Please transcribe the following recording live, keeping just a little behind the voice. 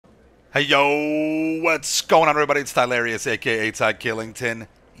Hey yo, what's going on, everybody? It's Tylarious, aka Ty Killington.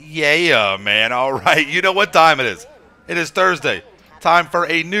 Yeah, man. All right, you know what time it is? It is Thursday. Time for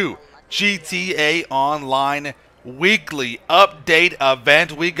a new GTA Online weekly update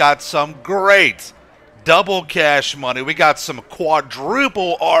event. We got some great double cash money. We got some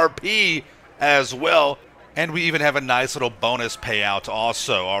quadruple RP as well. And we even have a nice little bonus payout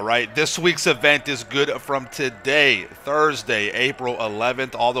also, all right? This week's event is good from today, Thursday, April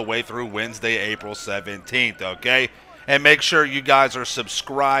 11th, all the way through Wednesday, April 17th, okay? And make sure you guys are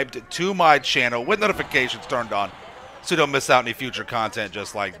subscribed to my channel with notifications turned on so you don't miss out any future content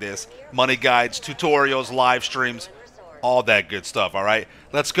just like this. Money guides, tutorials, live streams, all that good stuff, all right?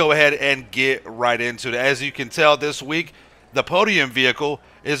 Let's go ahead and get right into it. As you can tell this week, the podium vehicle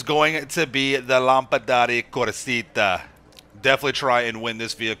is going to be the Lampadari Corsita. Definitely try and win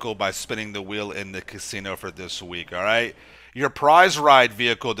this vehicle by spinning the wheel in the casino for this week, all right? Your prize ride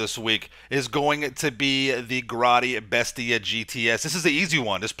vehicle this week is going to be the Grotti Bestia GTS. This is the easy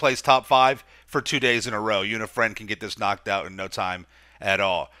one. This plays top 5 for 2 days in a row. You and a friend can get this knocked out in no time at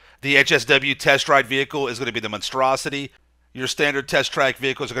all. The HSW test ride vehicle is going to be the Monstrosity. Your standard test track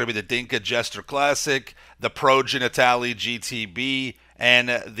vehicles are going to be the Dinka Jester Classic, the Progen Itali GTB, and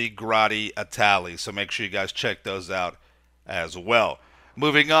the Grotti Itali. So make sure you guys check those out as well.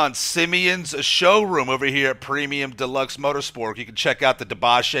 Moving on, Simeon's showroom over here at Premium Deluxe Motorsport. You can check out the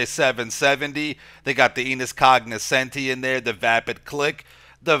Debauche 770. They got the Enos Cognoscenti in there, the Vapid Click,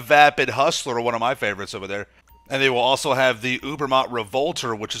 the Vapid Hustler, one of my favorites over there. And they will also have the Ubermont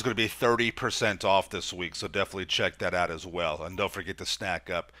Revolter, which is going to be 30% off this week. So definitely check that out as well. And don't forget to snack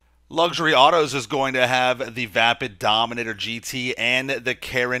up. Luxury Autos is going to have the Vapid Dominator GT and the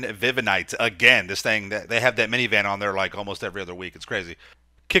Karen Vivinite. Again, this thing, they have that minivan on there like almost every other week. It's crazy.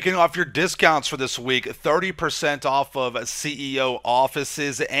 Kicking off your discounts for this week, 30% off of CEO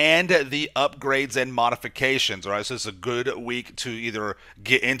offices and the upgrades and modifications, all right? So it's a good week to either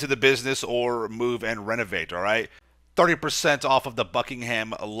get into the business or move and renovate, all right? 30% off of the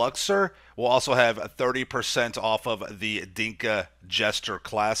Buckingham Luxor. We'll also have 30% off of the Dinka Jester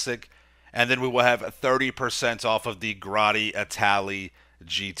Classic. And then we will have 30% off of the Grotti Itali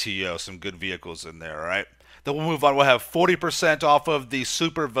GTO. Some good vehicles in there, all right? Then we'll move on. We'll have 40% off of the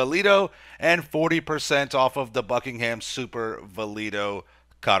Super Valido and 40% off of the Buckingham Super Valido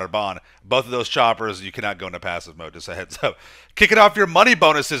Carbon. Both of those choppers, you cannot go into passive mode, just a heads up. Kicking off your money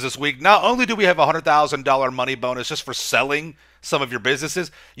bonuses this week. Not only do we have a $100,000 money bonus just for selling some of your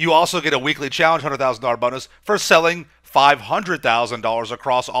businesses, you also get a weekly challenge $100,000 bonus for selling $500,000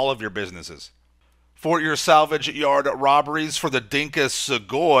 across all of your businesses. For your salvage yard robberies for the Dinka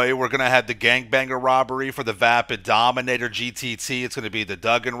Sugoi, we're going to have the Gangbanger robbery. For the Vapid Dominator GTT, it's going to be the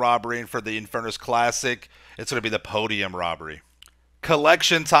Duggan robbery. And for the Infernus Classic, it's going to be the Podium robbery.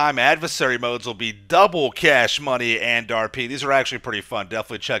 Collection time adversary modes will be double cash money and RP. These are actually pretty fun.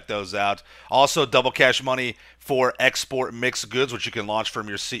 Definitely check those out. Also, double cash money for export mixed goods, which you can launch from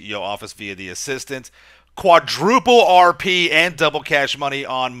your CEO office via the assistant. Quadruple RP and double cash money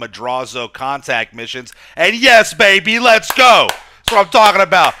on Madrazo contact missions. And yes, baby, let's go. That's what I'm talking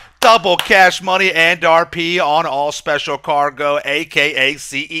about. Double cash money and RP on all special cargo, aka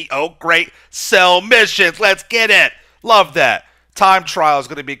CEO Great Sell missions. Let's get it. Love that. Time trial is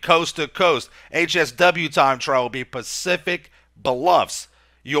going to be coast to coast. HSW time trial will be Pacific Bluffs.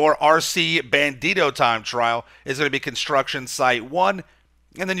 Your RC Bandito time trial is going to be Construction Site 1.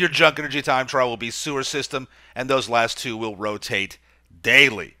 And then your Junk Energy time trial will be Sewer System. And those last two will rotate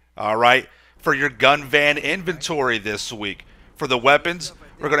daily. All right. For your gun van inventory this week. For the weapons,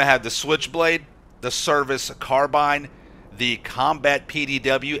 we're going to have the Switchblade, the Service Carbine, the Combat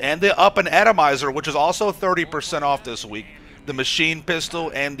PDW, and the Up and Atomizer, which is also 30% off this week. The Machine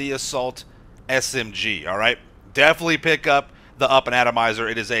Pistol, and the Assault SMG, all right? Definitely pick up the Up and Atomizer.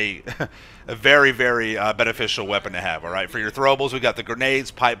 It is a very, very beneficial weapon to have, all right? For your throwables, we got the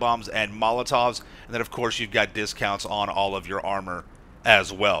grenades, pipe bombs, and Molotovs. And then, of course, you've got discounts on all of your armor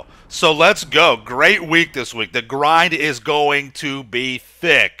as well. So let's go. Great week this week. The grind is going to be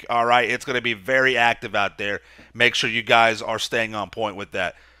thick, all right? It's going to be very active out there. Make sure you guys are staying on point with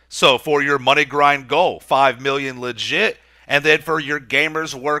that. So for your money grind goal, 5 million legit. And then for your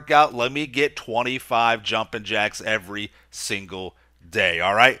gamers workout, let me get 25 jumping jacks every single day,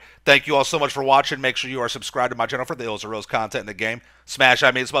 all right? Thank you all so much for watching. Make sure you are subscribed to my channel for the Hills of Rose content in the game. Smash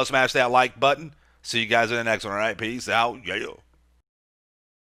that like button. See you guys in the next one, all right? Peace out. Yeah.